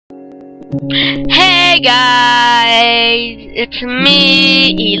Hey guys, it's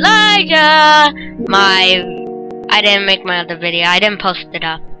me, Elijah. I didn't make my other video. I didn't post it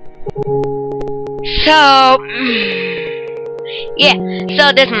up. So, yeah.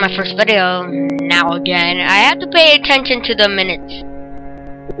 So this is my first video now again. I have to pay attention to the minutes.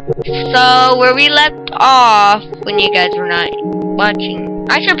 So where we left off when you guys were not watching,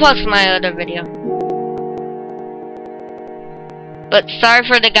 I should post my other video. But sorry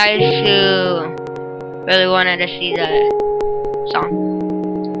for the guys who really wanted to see that song.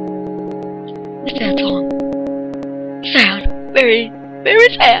 It's that song. Sad. Very, very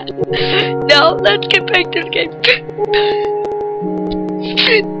sad. Now, let's get back to the game.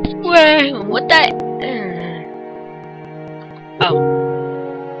 Well, what that? Oh.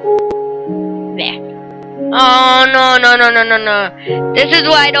 There. Oh, no. This is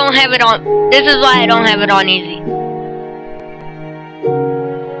why I don't have it on. This is why I don't have it on easy.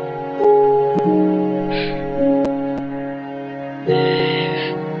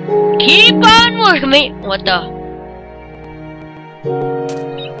 Keep on working me. What the?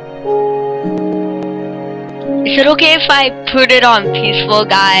 Is it okay if I put it on peaceful,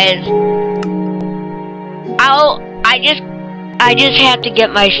 guys? I just have to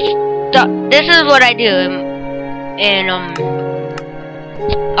get my stuff. This is what I do in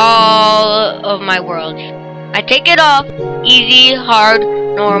all of my worlds. I take it off easy, hard,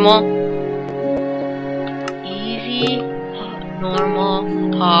 normal. Easy,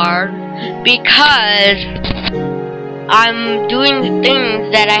 normal, hard, because I'm doing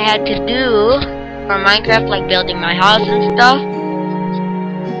things that I had to do for Minecraft, like building my house and stuff.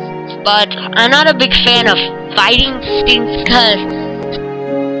 But I'm not a big fan of fighting things because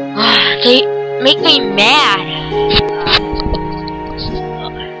they make me mad.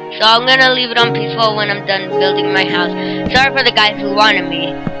 So I'm gonna leave it on peaceful when I'm done building my house. Sorry for the guys who wanted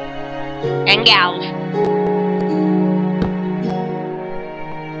me and gals.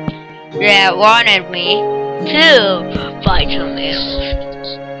 That wanted me to fight some animals.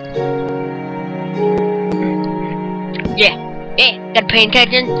 Yeah, gotta pay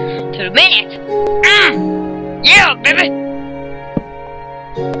attention to the minutes. Yeah, baby.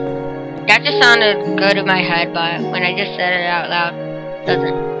 That just sounded good in my head, but when I just said it out loud,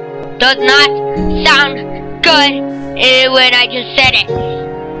 does not sound good when I just said it.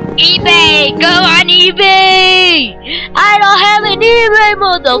 eBay! Go on eBay! I don't have an eBay,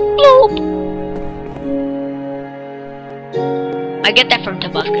 motherfucker! I get that from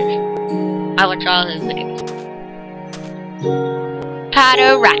Tabascus. I watch all his videos.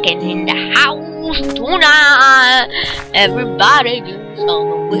 Potter rockin' in the house tonight. Everybody drinks all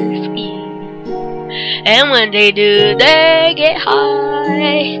the whiskey. And when they do, they get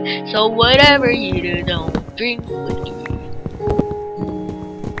high. So whatever you do, don't drink whiskey.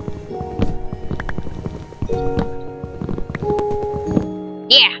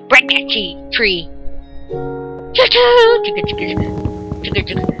 Yeah, break that tree.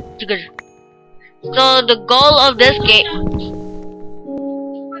 So the goal of this game.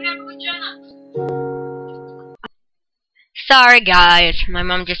 Sorry guys, my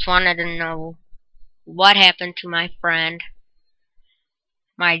mom just wanted to know what happened to my friend.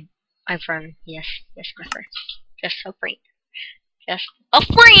 My friend, yes, my friend. Just a friend. Just a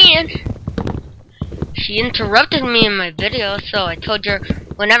friend! She interrupted me in my video, so I told her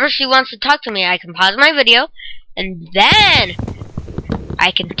whenever she wants to talk to me, I can pause my video, and then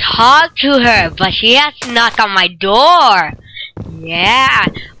I can talk to her, but she has to knock on my door. Yeah,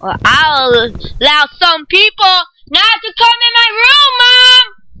 or I'll allow some people not to come in my room, Mom!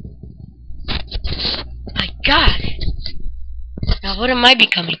 My God. Now what am I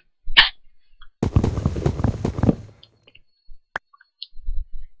becoming?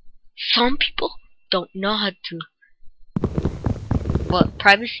 Some people don't know how to what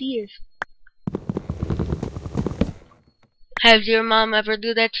privacy is. Has your mom ever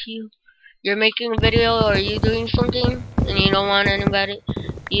do that to you? You're making a video or you doing something and you don't want anybody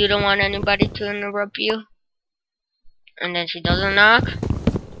to interrupt you, and then she doesn't knock,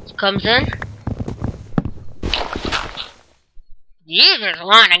 comes in. You just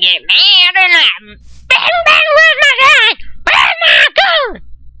wanna get mad and I'm bang, where's my gun? Where's my gun?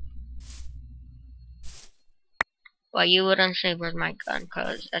 Well, you wouldn't say where's my gun,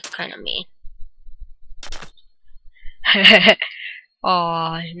 cause that's kinda mean.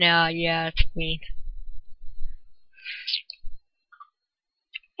 Oh, no, yeah, it's mean.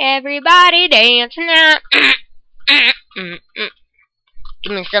 Everybody dancing now.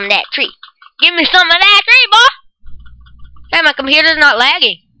 Give me some of that tree. Give me some of that tree, boy! Hey, my computer's not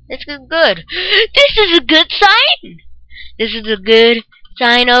lagging. This is good. This is a good sign. This is a good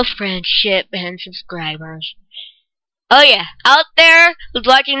sign of friendship and subscribers. Oh yeah, out there who's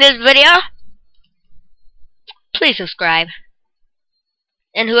watching this video, please subscribe.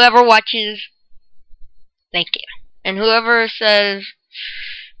 And whoever watches, thank you. And whoever says,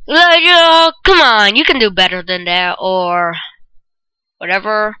 come on, you can do better than that, or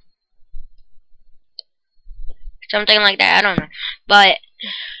whatever, something like that, I don't know. But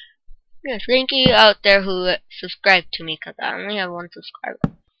yeah, thank you out there who subscribed to me, because I only have one subscriber.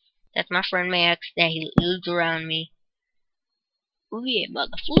 That's my friend Max, that he lives around me. Oh yeah,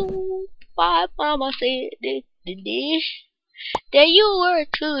 motherfucker. My mama said this, that you were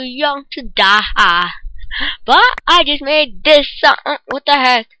too young to die. But I just made this song. What the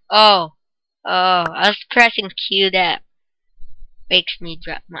heck? Oh, I was pressing Q, that makes me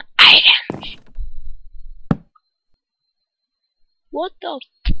drop my items. What the?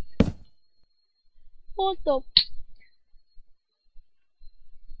 What the?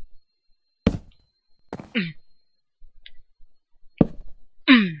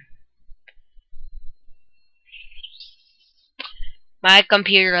 My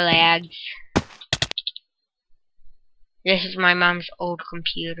computer lags. This is my mom's old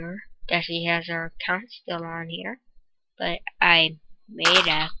computer that she has her account still on here. But I made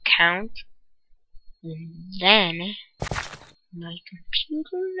an account, and then my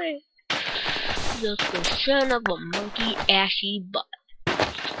computer lagged. Just the son of a monkey ashy butt.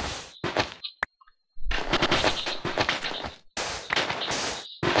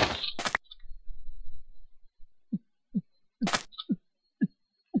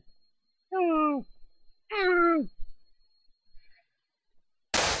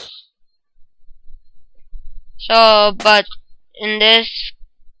 So, but in this,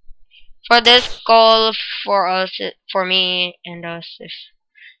 for this goal for us, for me and us,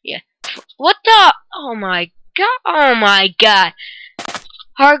 yeah. What the? Oh my god! Oh my god!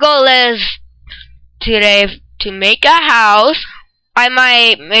 Our goal is today to make a house. I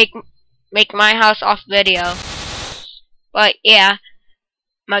might make my house off video, but yeah,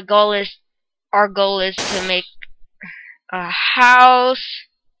 our goal is to make a house.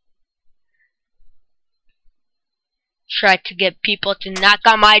 Try to get people to knock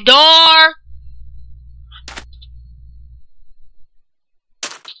on my door.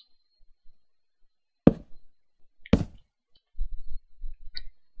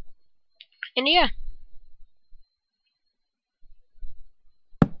 And yeah,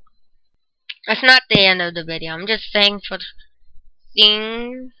 that's not the end of the video. I'm just saying for the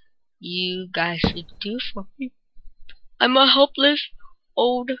things you guys should do for me. I'm a helpless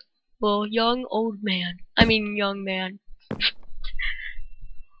young old man. I mean young man.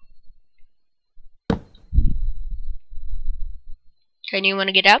 Okay, you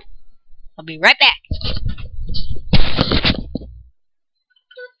wanna get out? I'll be right back.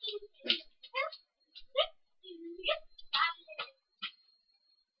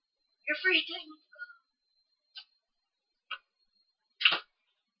 You're free to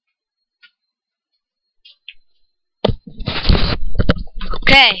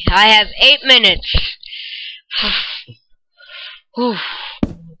Okay, I have 8 minutes. What?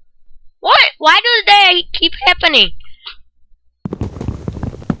 Why do they keep happening?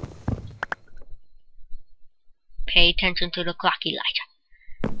 Pay attention to the clock, Elijah.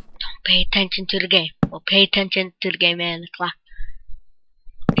 Don't pay attention to the game. Well, pay attention to the game and the clock.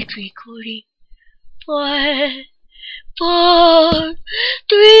 It's recording. 5, 4,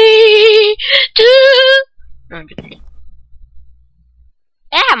 3, 2. No, I'm just kidding.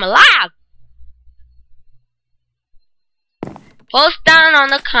 Yeah, I'm alive. Post down on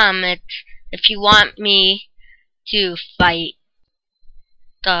the comments if you want me to fight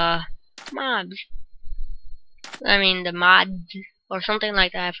the mobs. I mean the mods or something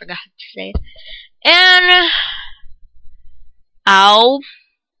like that. I forgot to say. And I'll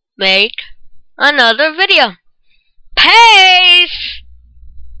make another video.